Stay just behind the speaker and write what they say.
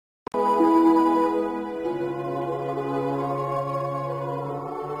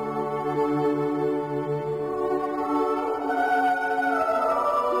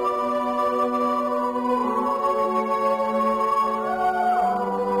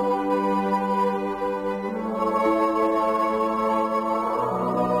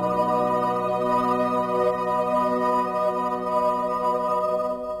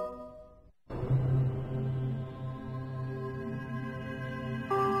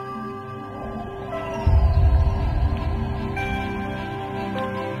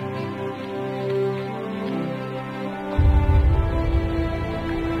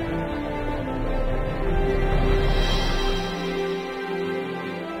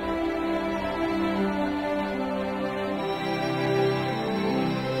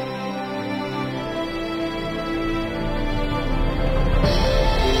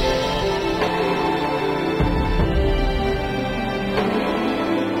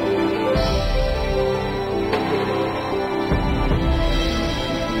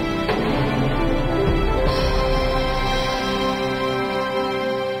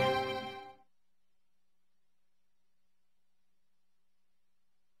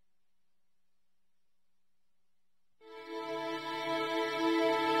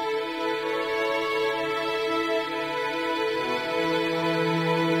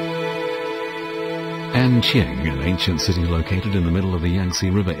Yicheng, an ancient city located in the middle of the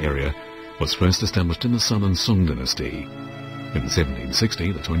Yangtze River area, was first established in the southern Song dynasty. In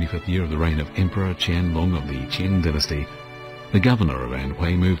 1760, the 25th year of the reign of Emperor Qianlong of the Qing dynasty, the governor of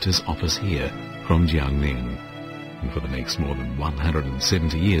Anhui moved his office here from Jiangning. And for the next more than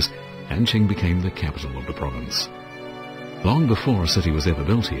 170 years, Anqing became the capital of the province. Long before a city was ever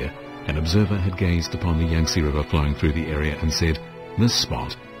built here, an observer had gazed upon the Yangtze River flowing through the area and said, "This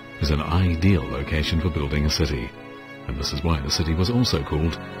spot is an ideal location for building a city." And this is why the city was also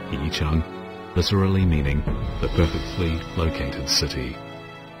called Yicheng, literally meaning the perfectly located city.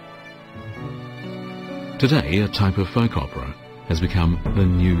 Today, a type of folk opera has become the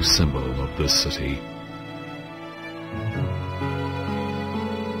new symbol of this city.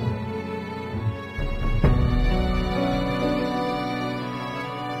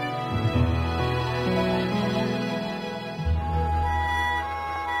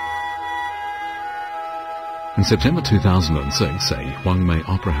 In September 2006, a Huangmei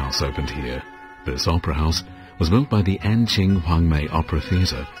Opera House opened here. This opera house was built by the Anqing Huangmei Opera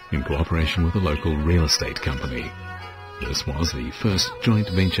Theatre in cooperation with a local real estate company. This was the first joint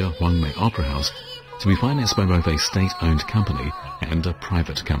venture Huangmei Opera House to be financed by both a state-owned company and a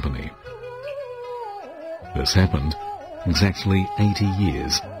private company. This happened exactly 80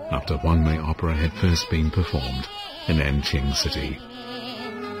 years after Huangmei Opera had first been performed in Anqing City.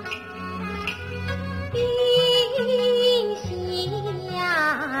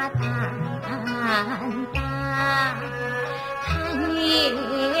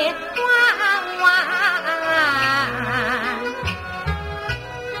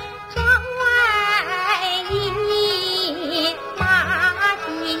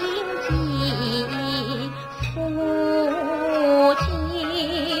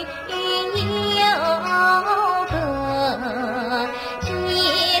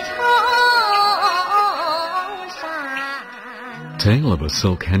 Tale of a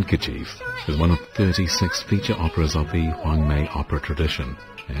Silk Handkerchief is one of 36 feature operas of the Huangmei opera tradition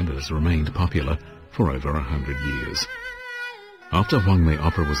and has remained popular for over 100 years. After Huangmei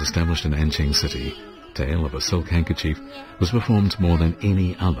Opera was established in Anqing City, Tale of a Silk Handkerchief was performed more than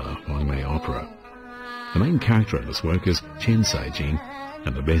any other Huangmei opera. The main character in this work is Chen Saijin,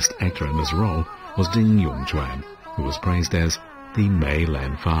 and the best actor in this role was Ding Yongquan, who was praised as the Mei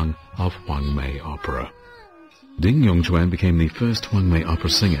Lanfang of Huangmei Opera. Ding Yongquan became the first Huangmei opera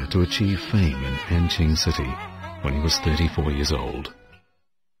singer to achieve fame in Anqing City when he was 34 years old.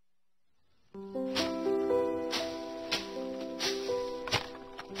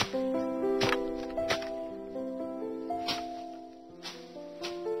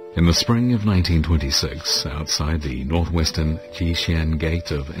 In the spring of 1926, outside the northwestern Jixian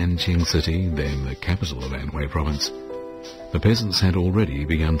Gate of Anqing City, then the capital of Anhui Province, the peasants had already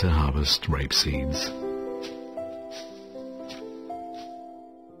begun to harvest rape seeds.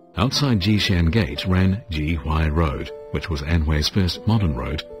 Outside Jixian Gate ran Jihuai Road, which was Anhui's first modern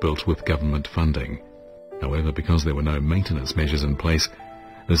road built with government funding. However, because there were no maintenance measures in place,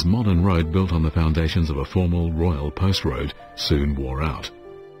 this modern road built on the foundations of a formal royal post road soon wore out.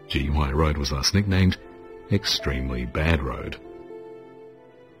 Jihuai Road was thus nicknamed Extremely Bad Road.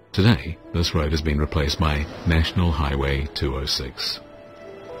 Today, this road has been replaced by National Highway 206.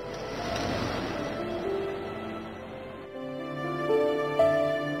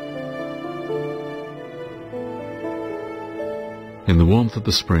 In the warmth of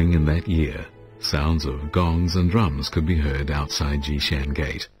the spring in that year, sounds of gongs and drums could be heard outside Jixian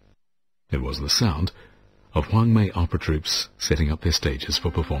Gate. It was the sound of Huangmei opera troupes setting up their stages for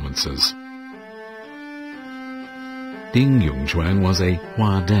performances. Ding Yongquan was a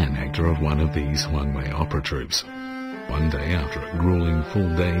Huadan actor of one of these Huangmei opera troupes. One day, after a grueling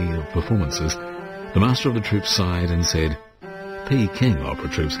full day of performances, the master of the troupe sighed and said, "Peking opera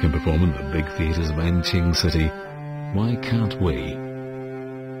troupes can perform in the big theatres of Anqing City. Why can't we?"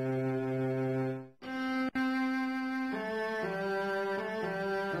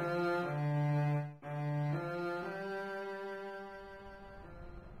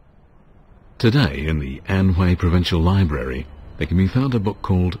 Today, in the Anhui Provincial Library, there can be found a book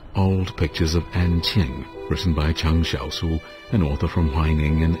called Old Pictures of Anqing, written by Chang Xiaosu, an author from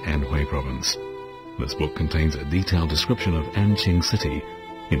Huaining in Anhui Province. This book contains a detailed description of Anqing City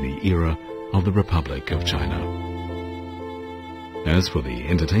in the era of the Republic of China. As for the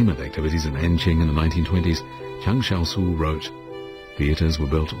entertainment activities in Anqing in the 1920s, Chang Xiaosu wrote, "Theatres were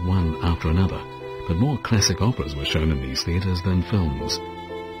built one after another, but more classic operas were shown in these theatres than films.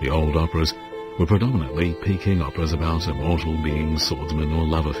 The old operas were predominantly Peking operas about immortal beings, swordsmen, or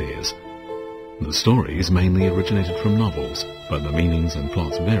love affairs. The stories mainly originated from novels, but the meanings and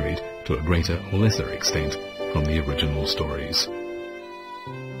plots varied to a greater or lesser extent from the original stories.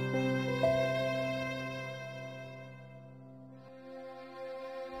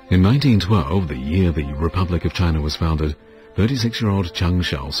 In 1912, the year the Republic of China was founded, 36-year-old Zhang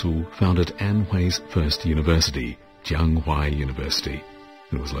Xiaosu founded Anhui's first university, Jianghuai University.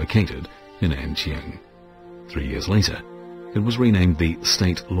 It was located in Anqiang. 3 years later, it was renamed the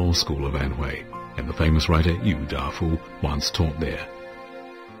State Law School of Anhui, and the famous writer Yu Dafu once taught there.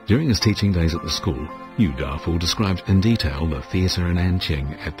 During his teaching days at the school, Yu Dafu described in detail the theatre in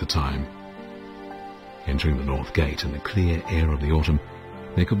Anqing at the time. Entering the north gate in the clear air of the autumn,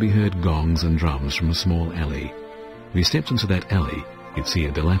 there could be heard gongs and drums from a small alley. If you stepped into that alley, you'd see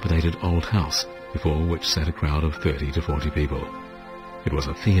a dilapidated old house, before which sat a crowd of 30 to 40 people. It was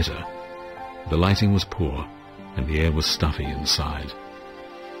a theatre. The lighting was poor, and the air was stuffy inside.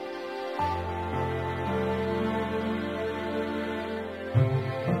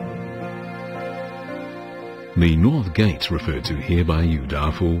 The north gate referred to here by Yu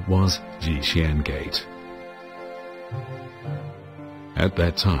Dafu was Yicheng Gate. At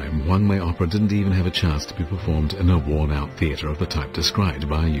that time, Huangmei Opera didn't even have a chance to be performed in a worn-out theatre of the type described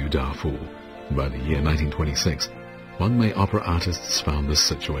by Yu Dafu. By the year 1926, Huangmei Opera artists found this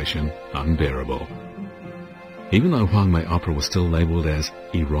situation unbearable. Even though Huangmei Opera was still labelled as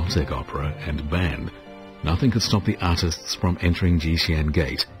erotic opera and banned, nothing could stop the artists from entering Yicheng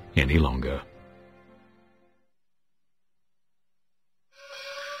Gate any longer.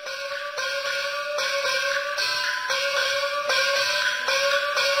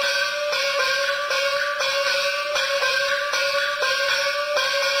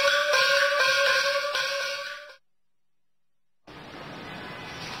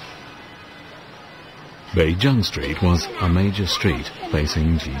 Beijing Street was a major street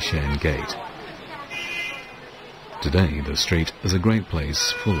facing Yicheng Gate. Today, the street is a great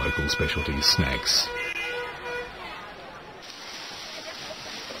place for local specialty snacks.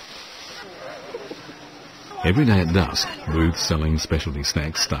 Every day at dusk, booths selling specialty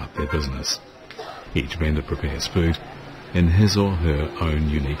snacks start their business. Each vendor prepares food in his or her own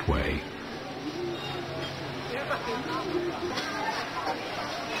unique way.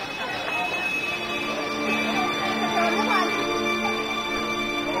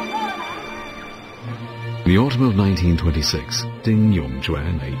 In the autumn of 1926, Ding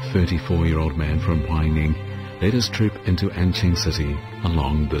Yongjuan, a 34-year-old man from Huangning, led his troupe into Anqing City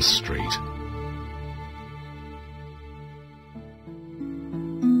along this street.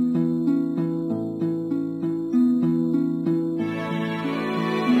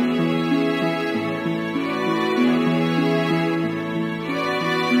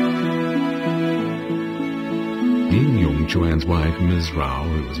 Ding Yongjuan's wife, Ms. Rao,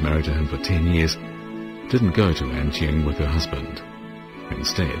 who was married to him for 10 years, didn't go to Anqing with her husband.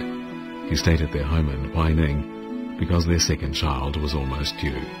 Instead, he stayed at their home in Huaining because their second child was almost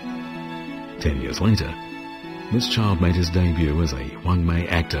due. 10 years later, this child made his debut as a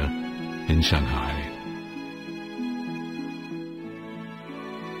Huangmei actor in Shanghai.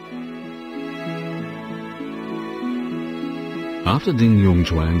 After Ding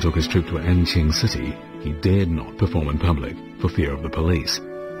Yongjuan took his trip to Anqing City, he dared not perform in public for fear of the police.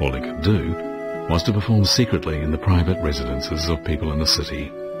 All he could do was to perform secretly in the private residences of people in the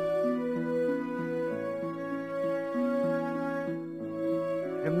city.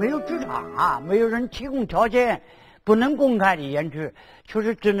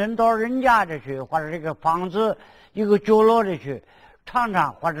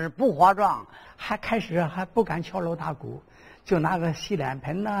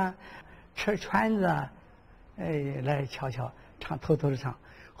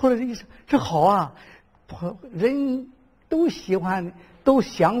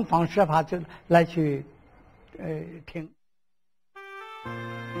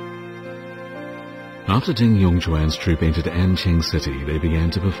 After Ding Yongjuan's troupe entered Anqing City, they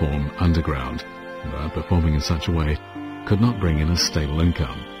began to perform underground, but performing in such a way could not bring in a stable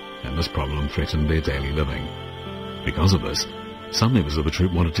income, and this problem threatened their daily living. Because of this, some members of the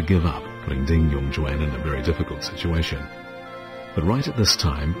troupe wanted to give up, putting Ding Yongjuan in a very difficult situation. But right at this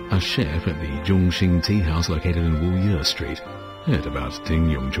time, a chef at the Zhongxing Tea House located in Wuye Street heard about Ding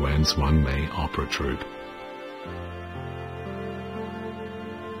Yongjuan's Huangmei Opera troupe.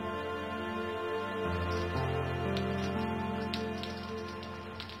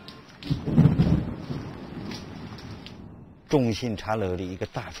 Zhongxing茶楼的一个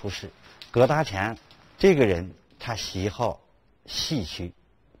大厨师葛大强，这个人他喜好戏曲，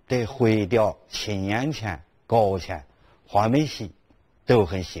对徽调、青阳腔、高腔、黄梅戏都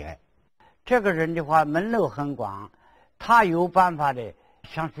很喜爱。这个人的话门路很广，他有办法的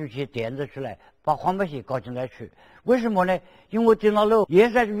想出去点子出来，把黄梅戏搞进来去。为什么呢？因为丁老楼也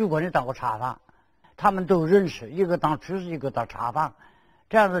在旅馆里当过茶房，他们都认识，一个当厨师，一个当茶房。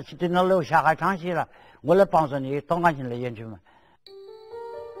这样子丁老楼下海唱戏了，我来帮着你当感情来研究嘛。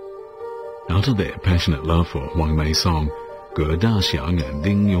Out of their passionate love for Huangmei song, Ge Daxiang and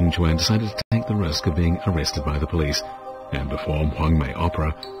Ding Yongquan decided to take the risk of being arrested by the police and perform Huangmei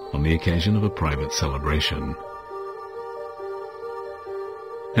Opera on the occasion of a private celebration.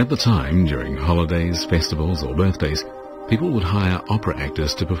 At the time, during holidays, festivals or birthdays, people would hire opera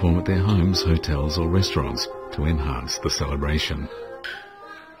actors to perform at their homes, hotels or restaurants to enhance the celebration.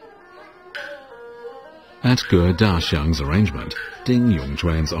 At Ge Daxiang's arrangement, Ding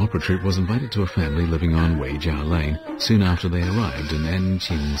Yongquan's opera troupe was invited to a family living on Weijia Lane soon after they arrived in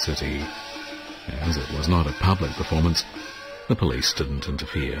Anqing City. As it was not a public performance, the police didn't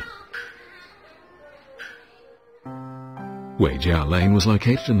interfere. Weijia Lane was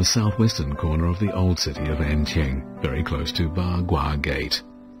located in the southwestern corner of the old city of Anqing, very close to Bagua Gate.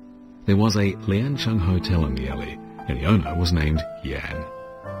 There was a Liancheng hotel in the alley, and the owner was named Yan.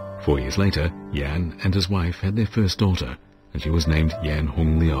 4 years later, Yan and his wife had their first daughter, and she was named Yan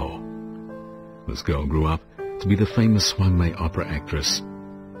Hongliu. This girl grew up to be the famous Huangmei Opera actress,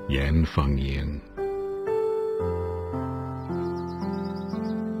 Yan Fengying.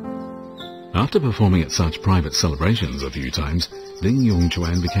 After performing at such private celebrations a few times, Ding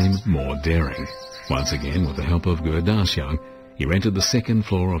Yongquan became more daring. Once again, with the help of Ge Daxiang, he rented the second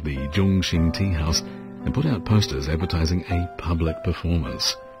floor of the Zhongxing Tea House and put out posters advertising a public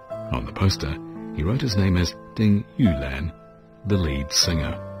performance. On the poster, he wrote his name as Ding Yulan, the lead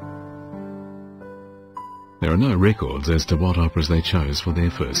singer. There are no records as to what operas they chose for their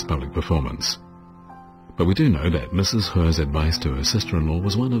first public performance. But we do know that Mrs. He's advice to her sister-in-law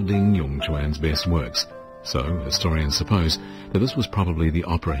was one of Ding Yongquan's best works, so historians suppose that this was probably the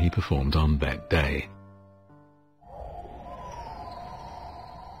opera he performed on that day.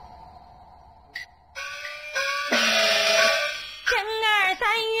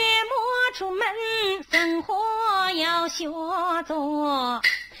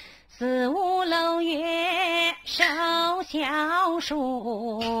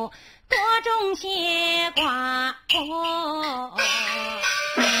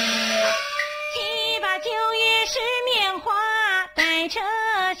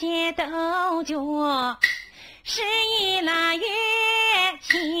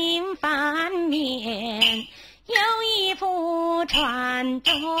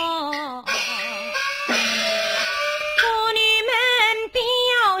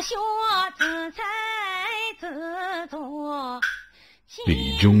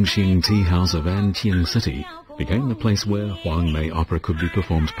 The Zhongxing Tea House of Anqing City became the place where Huangmei Opera could be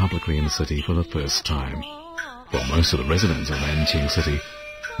performed publicly in the city for the first time. For most of the residents of Anqing City,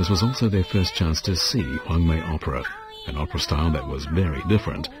 this was also their first chance to see Huangmei Opera, an opera style that was very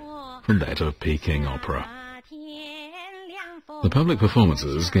different from that of Peking opera. The public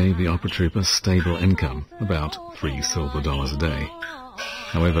performances gave the opera troupe a stable income, about $3 silver a day.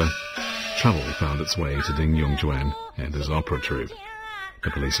 However, trouble found its way to Ding Yongquan and his opera troupe. The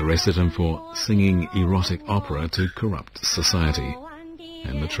police arrested him for singing erotic opera to corrupt society,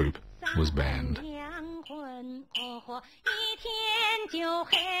 and the troupe was banned.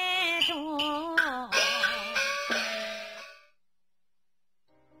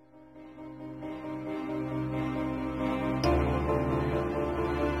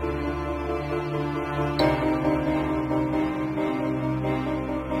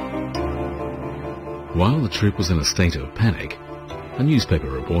 While the troupe was in a state of panic, a newspaper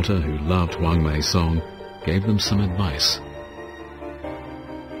reporter who loved Huangmei's song gave them some advice.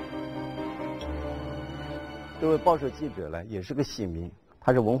 这位报社记者呢，也是个戏迷，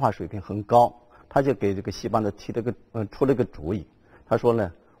他是文化水平很高，他就给这个戏班子出了个主意。他说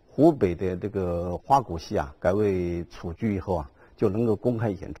呢，湖北的这个花鼓戏啊，改为楚剧以后啊，就能够公开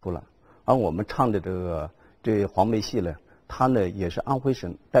演出了。而我们唱的这黄梅戏呢，它呢也是安徽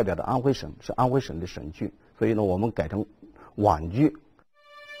省代表的安徽省，是安徽省的省剧，所以呢，我们改成皖剧。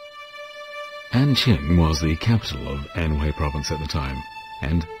 Anqing was the capital of Anhui province at the time,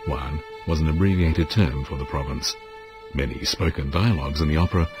 and Wan was an abbreviated term for the province. Many spoken dialogues in the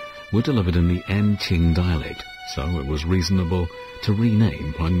opera were delivered in the Anqing dialect, so it was reasonable to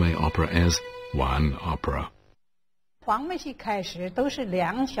rename Huangmei Opera as Wan Opera. 黄梅戏开始都是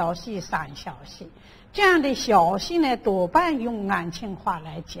2小戏、3小戏，这样的小戏呢，多半用安庆话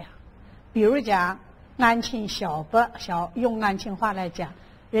来讲。比如讲安庆小伯用安庆话来讲，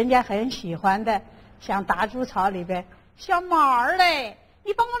人家很喜欢的，像大猪草里边小毛儿嘞，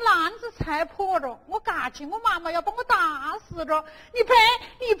你把我篮子踩破了，我感情我妈妈要把我打死了，你赔，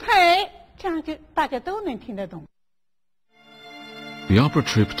你赔，这样就大家都能听得懂。 The opera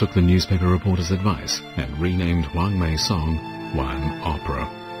troupe took the newspaper reporter's advice and renamed Huangmei song Wan Opera.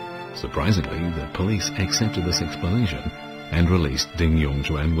 Surprisingly, the police accepted this explanation and released Ding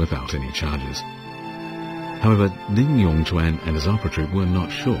Yongquan without any charges. However, Ding Yongquan and his opera troupe were not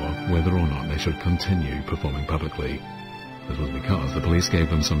sure whether or not they should continue performing publicly. This was because the police gave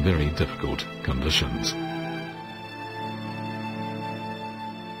them some very difficult conditions.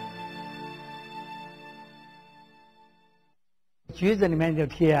 局子里面就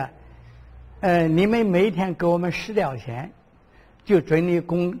提你们每天给我们10吊钱，就准你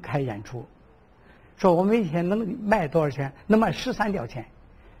公开演出。说我们每天能卖多少钱？能卖13吊钱，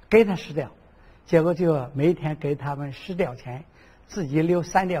给他10吊。结果就每天给他们10吊钱，自己留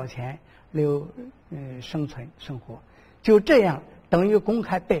3吊钱，留生存生活。就这样等于公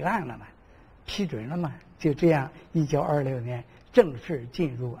开备案了嘛，批准了嘛。就这样，1926年正式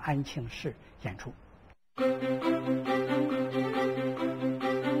进入安庆市演出。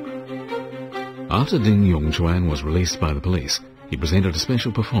 After Ding Yongquan was released by the police, he presented a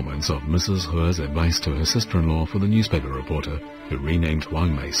special performance of Mrs. He's advice to her sister-in-law for the newspaper reporter, who renamed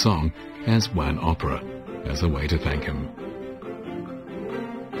Huangmei's song as Wan Opera, as a way to thank him.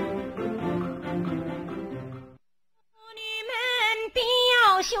 女们必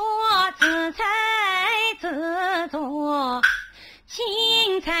要学自裁自作，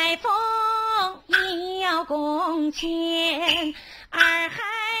青裁缝也要工钱，还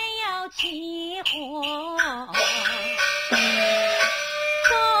要起火。冬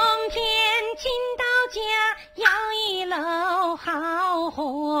天进到家要一篓好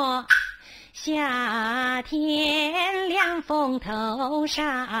货，夏天凉风头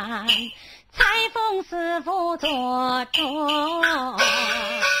上，裁缝师傅做钟。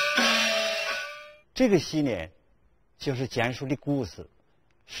这个戏呢，就是讲述的故事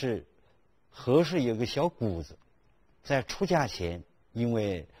是河氏有个小姑子，在出嫁前，因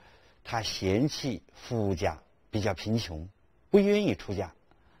为她嫌弃夫家比较贫穷，不愿意出嫁，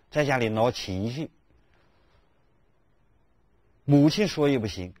在家里闹情绪。母亲说也不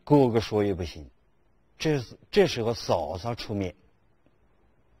行，哥哥说也不行，这时候嫂嫂出面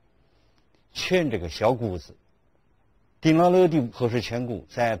劝这个小姑子。顶了楼的河氏全股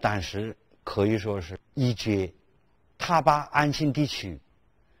在当时可以说是一绝，他把安庆地区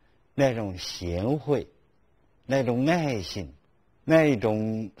那种贤惠、那种爱心、那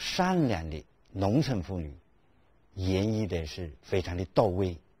种善良的农村妇女演绎的是非常的到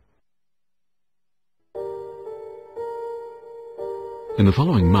位。 In the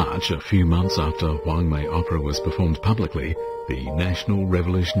following March, a few months after Huangmei Opera was performed publicly, the National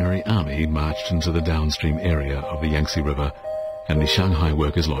Revolutionary Army marched into the downstream area of the Yangtze River, and the Shanghai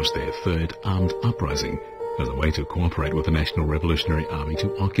workers lodged their third armed uprising as a way to cooperate with the National Revolutionary Army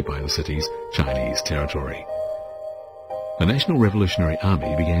to occupy the city's Chinese territory. The National Revolutionary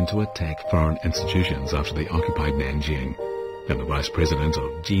Army began to attack foreign institutions after they occupied Nanjing, and the vice president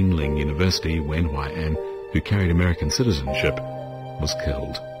of Jinling University, Wen Huai'an, who carried American citizenship, was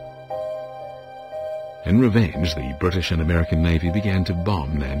killed. In revenge, the British and American Navy began to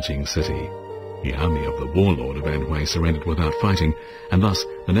bomb Nanjing City. The army of the warlord of Anhui surrendered without fighting, and thus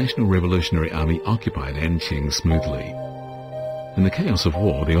the National Revolutionary Army occupied Anqing smoothly. In the chaos of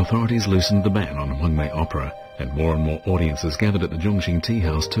war, the authorities loosened the ban on Huangmei Opera, and more audiences gathered at the Zhongxing Tea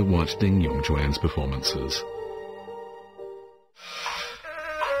House to watch Ding Yongquan's performances.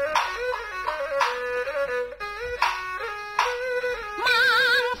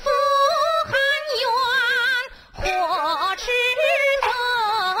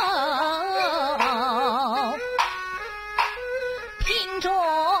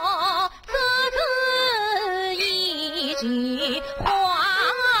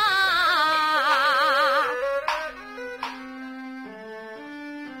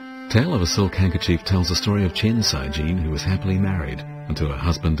 Tale of a Silk Handkerchief tells the story of Chen Saijin, who was happily married until her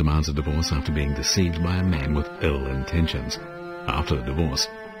husband demands a divorce after being deceived by a man with ill intentions. After the divorce,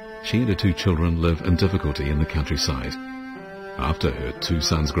 she and her 2 children live in difficulty in the countryside. After her 2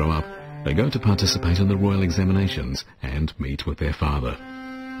 sons grow up, they go to participate in the royal examinations and meet with their father.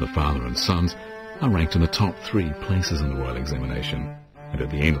 The father and sons are ranked in the top 3 places in the royal examination. And at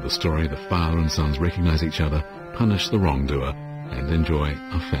the end of the story, the father and sons recognize each other, punish the wrongdoer, and enjoy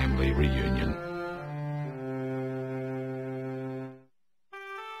a family reunion.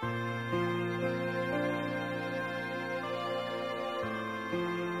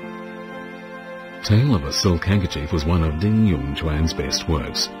 Tale of a Silk Handkerchief was one of Ding Yongquan's best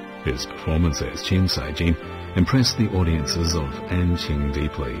works. His performance as Qian Saijin impressed the audiences of Anqing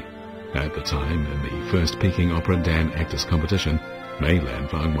deeply. At the time, in the first Peking Opera Dan Actors competition, Mei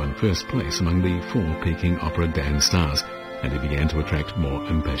Lanfang won first place among the 4 Peking Opera Dan stars, and he began to attract more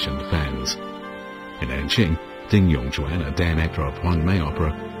impassioned fans. In Anqing, Ding Yongquan, a Dan actor of Huangmei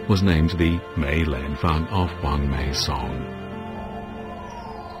Opera, was named the Mei Lanfang of Huangmei Song.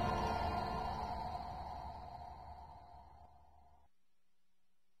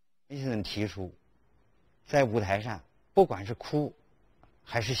医生提出，在舞台上，不管是哭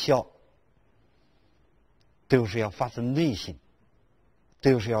还是笑，都是要发自内心，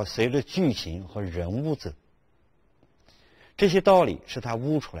都是要随着剧情和人物走。这些道理是他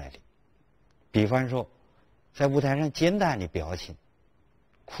悟出来的。比方说，在舞台上简单的表情，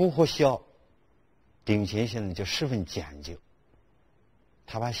哭和笑，丁乾先生就十分讲究。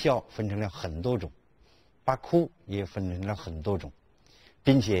他把笑分成了很多种，把哭也分成了很多种，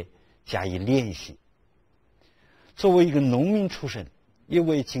并且加以练习。作为一个农民出身，一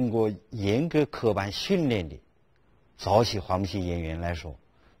位经过严格科班训练的早期黄梅戏演员来说，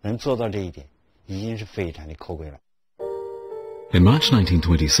能做到这一点，已经是非常的可贵了。In March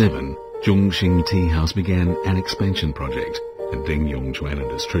 1927, Zhongxing Tea House began an expansion project, and Ding Yongquan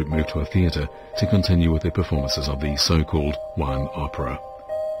and his troupe moved to a theatre to continue with their performances of the so-called One Opera.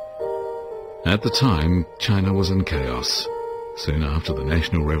 At the time, China was in chaos. Soon after the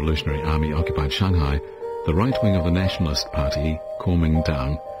National Revolutionary Army occupied Shanghai, the right wing of the Nationalist Party,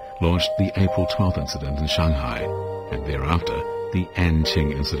 Kuomintang, launched the April 12th incident in Shanghai, and thereafter the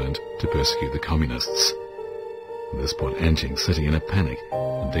Anqing incident to persecute the communists. This put Anqing City in a panic,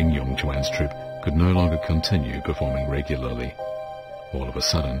 and Ding Yongquan's troupe could no longer continue performing regularly. All of a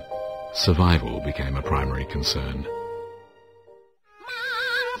sudden, survival became a primary concern.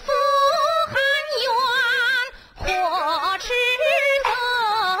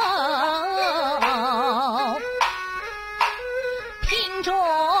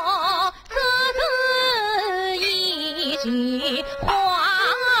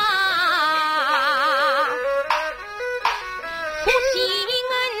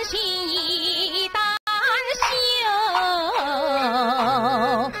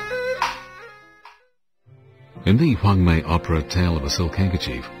 In the Huangmei Opera Tale of a Silk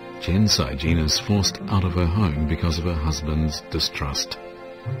Handkerchief, Qian Saijin is forced out of her home because of her husband's distrust.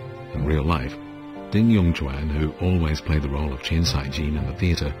 In real life, Ding Yongquan, who always played the role of Qian Saijin in the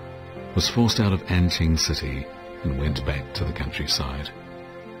theatre, was forced out of Anqing City and went back to the countryside.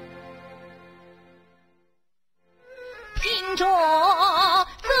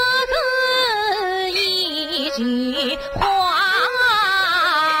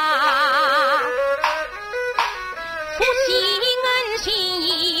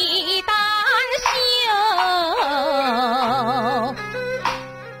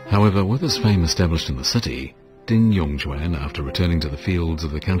 However, with his fame established in the city, Ding Yongquan, after returning to the fields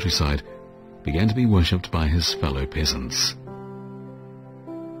of the countryside, began to be worshipped by his fellow peasants.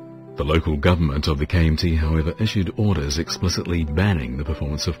 The local government of the KMT, however, issued orders explicitly banning the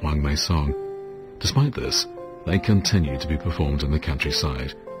performance of Huangmei song. Despite this, they continued to be performed in the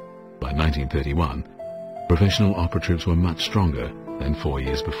countryside. By 1931, professional opera troupes were much stronger than 4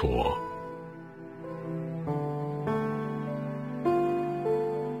 years before.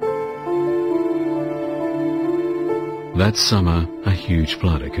 That summer, a huge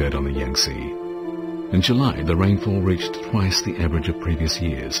flood occurred on the Yangtze. In July, the rainfall reached twice the average of previous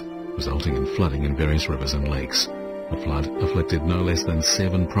years, resulting in flooding in various rivers and lakes. The flood afflicted no less than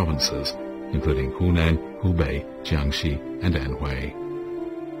 7 provinces, including Hunan, Hubei, Jiangxi, and Anhui.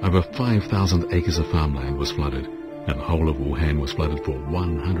 Over 5,000 acres of farmland was flooded, and the whole of Wuhan was flooded for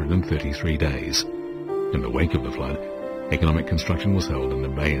 133 days. In the wake of the flood, economic construction was held in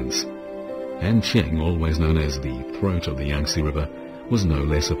abeyance. Anqing, always known as the throat of the Yangtze River, was no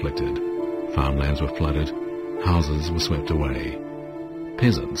less afflicted. Farmlands were flooded, houses were swept away.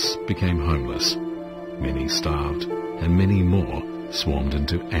 Peasants became homeless. Many starved, and many more swarmed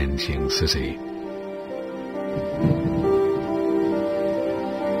into Anqing City.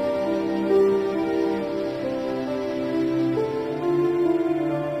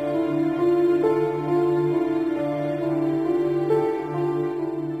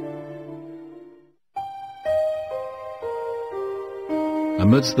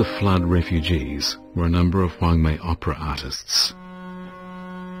 Amidst the flood refugees were a number of Huangmei opera artists.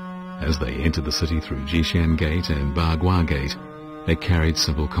 As they entered the city through Jishan Gate and Bagua Gate, they carried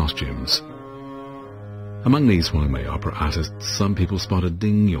simple costumes. Among these Huangmei opera artists, some people spotted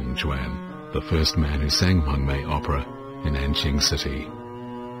Ding Yongquan, the first man who sang Huangmei opera in Anqing City.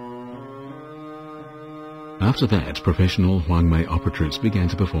 After that, professional Huangmei opera troupes began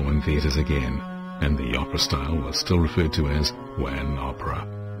to perform in theatres again, and the opera style was still referred to as Wan opera.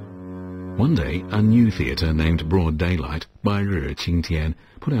 One day, a new theatre named Broad Daylight by Ri Qingtian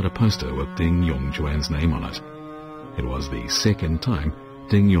put out a poster with Ding Yongquan's name on it. It was the second time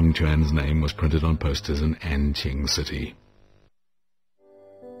Ding Yongquan's name was printed on posters in Anqing City.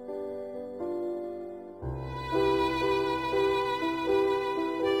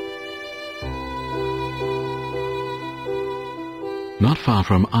 Not far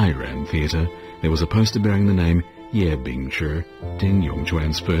from Airan Theatre, there was a poster bearing the name Ye Bingchi, Ding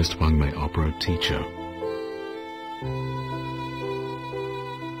Yongquan's first Huangmei opera teacher.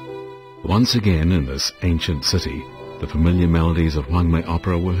 Once again in this ancient city, the familiar melodies of Huangmei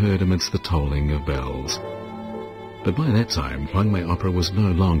opera were heard amidst the tolling of bells. But by that time, Huangmei opera was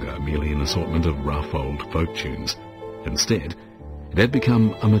no longer merely an assortment of rough old folk tunes. Instead, it had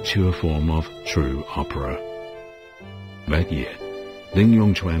become a mature form of true opera. That year, Ding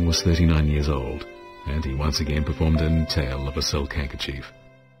Yongquan was 39 years old, and he once again performed in Tale of a Silk Handkerchief.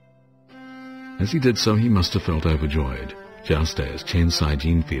 As he did so, he must have felt overjoyed, just as Chen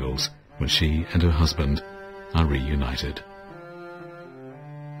Saijin feels when she and her husband are reunited.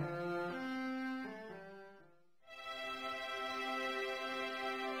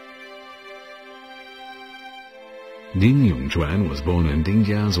 Ding Yongquan was born in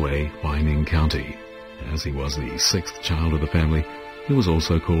Dingjiazui, Huaining County. As he was the sixth child of the family, he was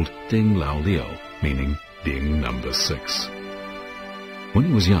also called Ding Lao Liu, meaning Ding number 6. When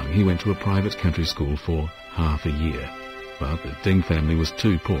he was young, he went to a private country school for half a year, but the Ding family was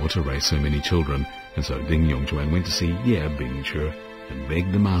too poor to raise so many children, and so Ding Yongquan went to see Ye Bingchi and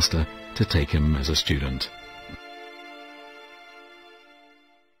begged the master to take him as a student.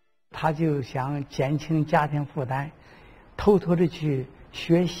 他就想减轻家庭负担，偷偷的去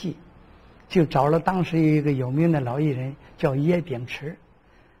学戏，就找了当时有一个有名的老艺人叫叶秉池。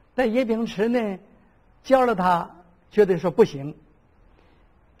那叶秉池呢，教了他，觉得说不行，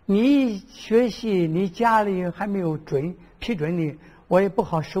你学戏，你家里还没有批准你，我也不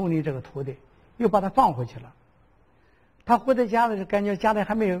好收你这个徒弟，又把他放回去了。他回到家里，感觉家里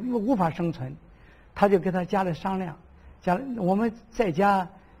还无法生存，他就跟他家里商量，我们在家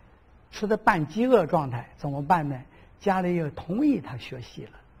处在半饥饿状态，怎么办呢？家里又同意他学戏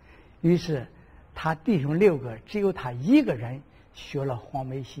了，于是他弟兄6个，只有他一个人学了黄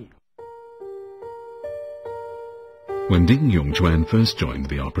梅戏。 When Ding Yongquan first joined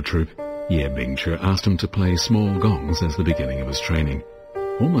the opera troupe, Ye Bingchi asked him to play small gongs as the beginning of his training.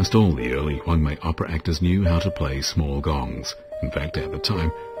 Almost all the early Huangmei opera actors knew how to play small gongs. In fact, at the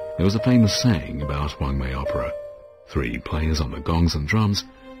time, there was a famous saying about Huangmei opera: 3 players on the gongs and drums,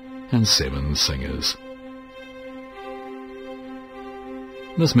 and 7 singers.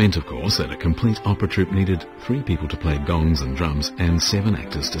 This meant, of course, that a complete opera troupe needed 3 people to play gongs and drums and 7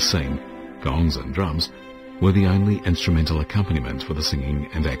 actors to sing. Gongs and drums were the only instrumental accompaniment for the singing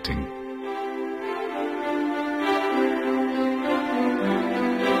and acting.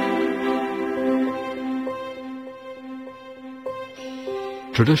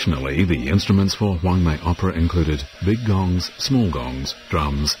 Traditionally, the instruments for Huangmei opera included big gongs, small gongs,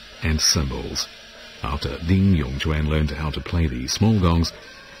 drums, and cymbals. After Ding Yongquan learned how to play the small gongs,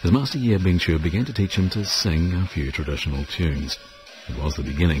 his master Ye Bingchi began to teach him to sing a few traditional tunes. It was the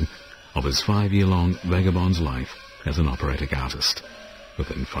beginning of his 5-year-long vagabond's life as an operatic artist.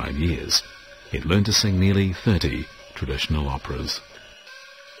 Within 5 years, he had learned to sing nearly 30 traditional operas.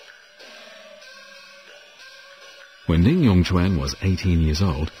 When Ding Yongquan was 18 years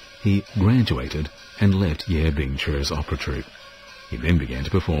old, he graduated and left Ye Bingchi's opera troupe. He then began to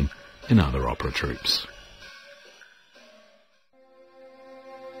perform in other opera troupes.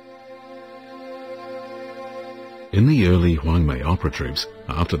 In the early Huangmei opera troupes,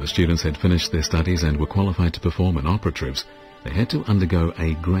 after the students had finished their studies and were qualified to perform in opera troupes, they had to undergo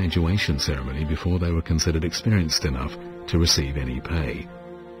a graduation ceremony before they were considered experienced enough to receive any pay.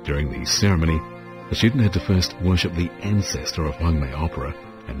 During the ceremony, the student had to first worship the ancestor of Huangmei opera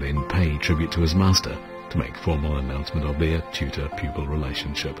and then pay tribute to his master to make formal announcement of their tutor-pupil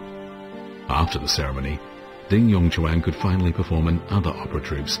relationship. After the ceremony, Ding Yongquan could finally perform in other opera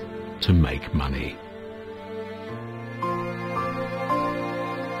troupes to make money.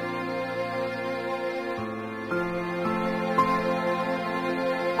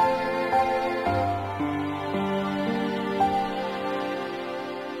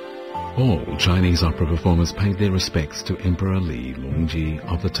 All Chinese opera performers paid their respects to Emperor Li Longji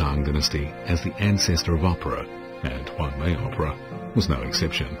of the Tang dynasty as the ancestor of opera, and Huangmei opera was no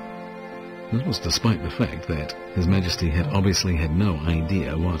exception. This was despite the fact that His Majesty had obviously had no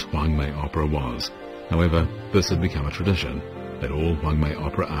idea what Huangmei opera was, However, this had become a tradition that all Huangmei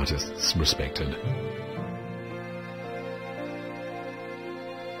Opera artists respected.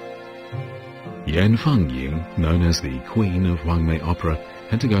 Yan Fangying, known as the Queen of Huangmei Opera,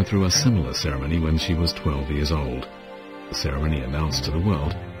 had to go through a similar ceremony when she was 12 years old. The ceremony announced to the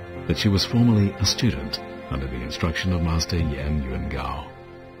world that she was formerly a student under the instruction of Master Yan Yungao.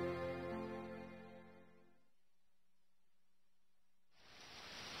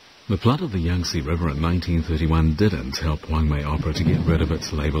 The flood of the Yangtze River in 1931 didn't help Huangmei Opera to get rid of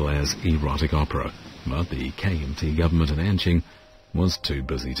its label as erotic opera, but the KMT government in Anqing was too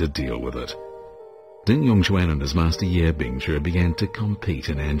busy to deal with it. Ding Yongquan and his master Ye Bingzhi began to compete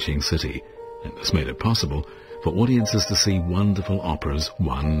in Anqing city, and this made it possible for audiences to see wonderful operas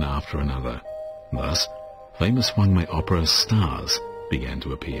one after another. Thus, famous Huangmei Opera stars began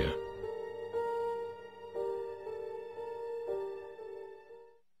to appear.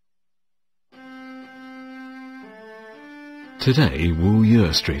 Today,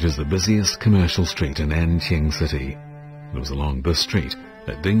 Wuyue Street is the busiest commercial street in Anqing City. It was along this street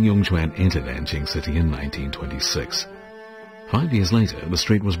that Ding Yongquan entered Anqing City in 1926. 5 years later, the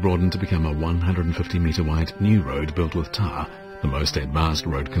street was broadened to become a 150-metre wide new road built with tar, the most advanced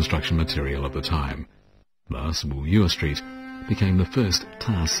road construction material of the time. Thus, Wuyue Street became the first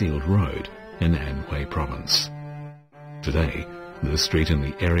tar-sealed road in Anhui Province. Today, this street and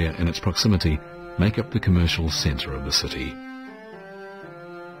the area in its proximity make up the commercial centre of the city.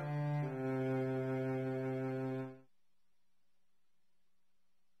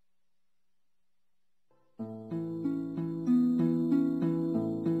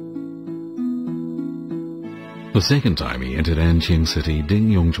 The second time he entered Anqing City, Ding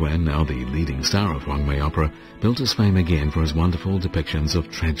Yongquan, now the leading star of Huangmei Opera, built his fame again for his wonderful depictions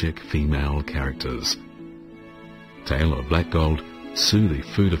of tragic female characters. Tale of Black Gold, Sue the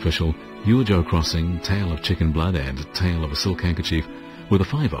Food Official, Yuezhou Crossing, Tale of Chicken Blood, and Tale of a Silk Handkerchief were the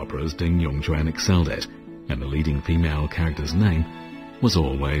 5 operas Ding Yongquan excelled at, and the leading female character's name was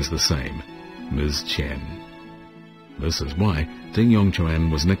always the same, Ms. Chen. This is why Ding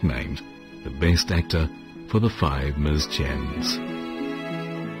Yongquan was nicknamed the best actor for the 5 Ms. Chens.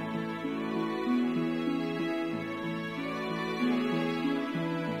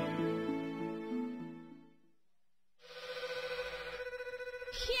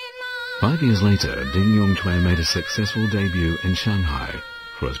 Five years later, Ding Yongquan made a successful debut in Shanghai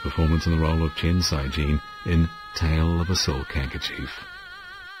for his performance in the role of Chen Saijin in Tale of a Silk Handkerchief.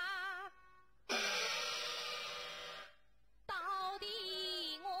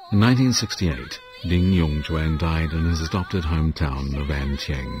 In 1968, Ding Yongquan died in his adopted hometown of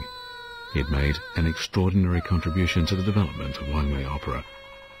Anqing. He had made an extraordinary contribution to the development of Huangmei Opera,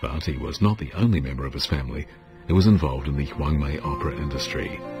 but he was not the only member of his family who was involved in the Huangmei Opera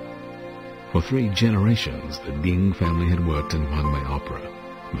industry. For 3 generations, the Ding family had worked in Huangmei Opera,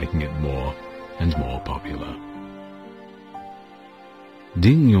 making it more and more popular.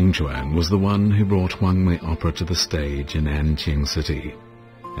 Ding Yongquan was the one who brought Huangmei Opera to the stage in Anqing City,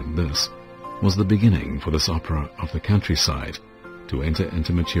 and this was the beginning for this opera of the countryside to enter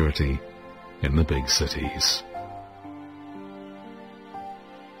into maturity in the big cities.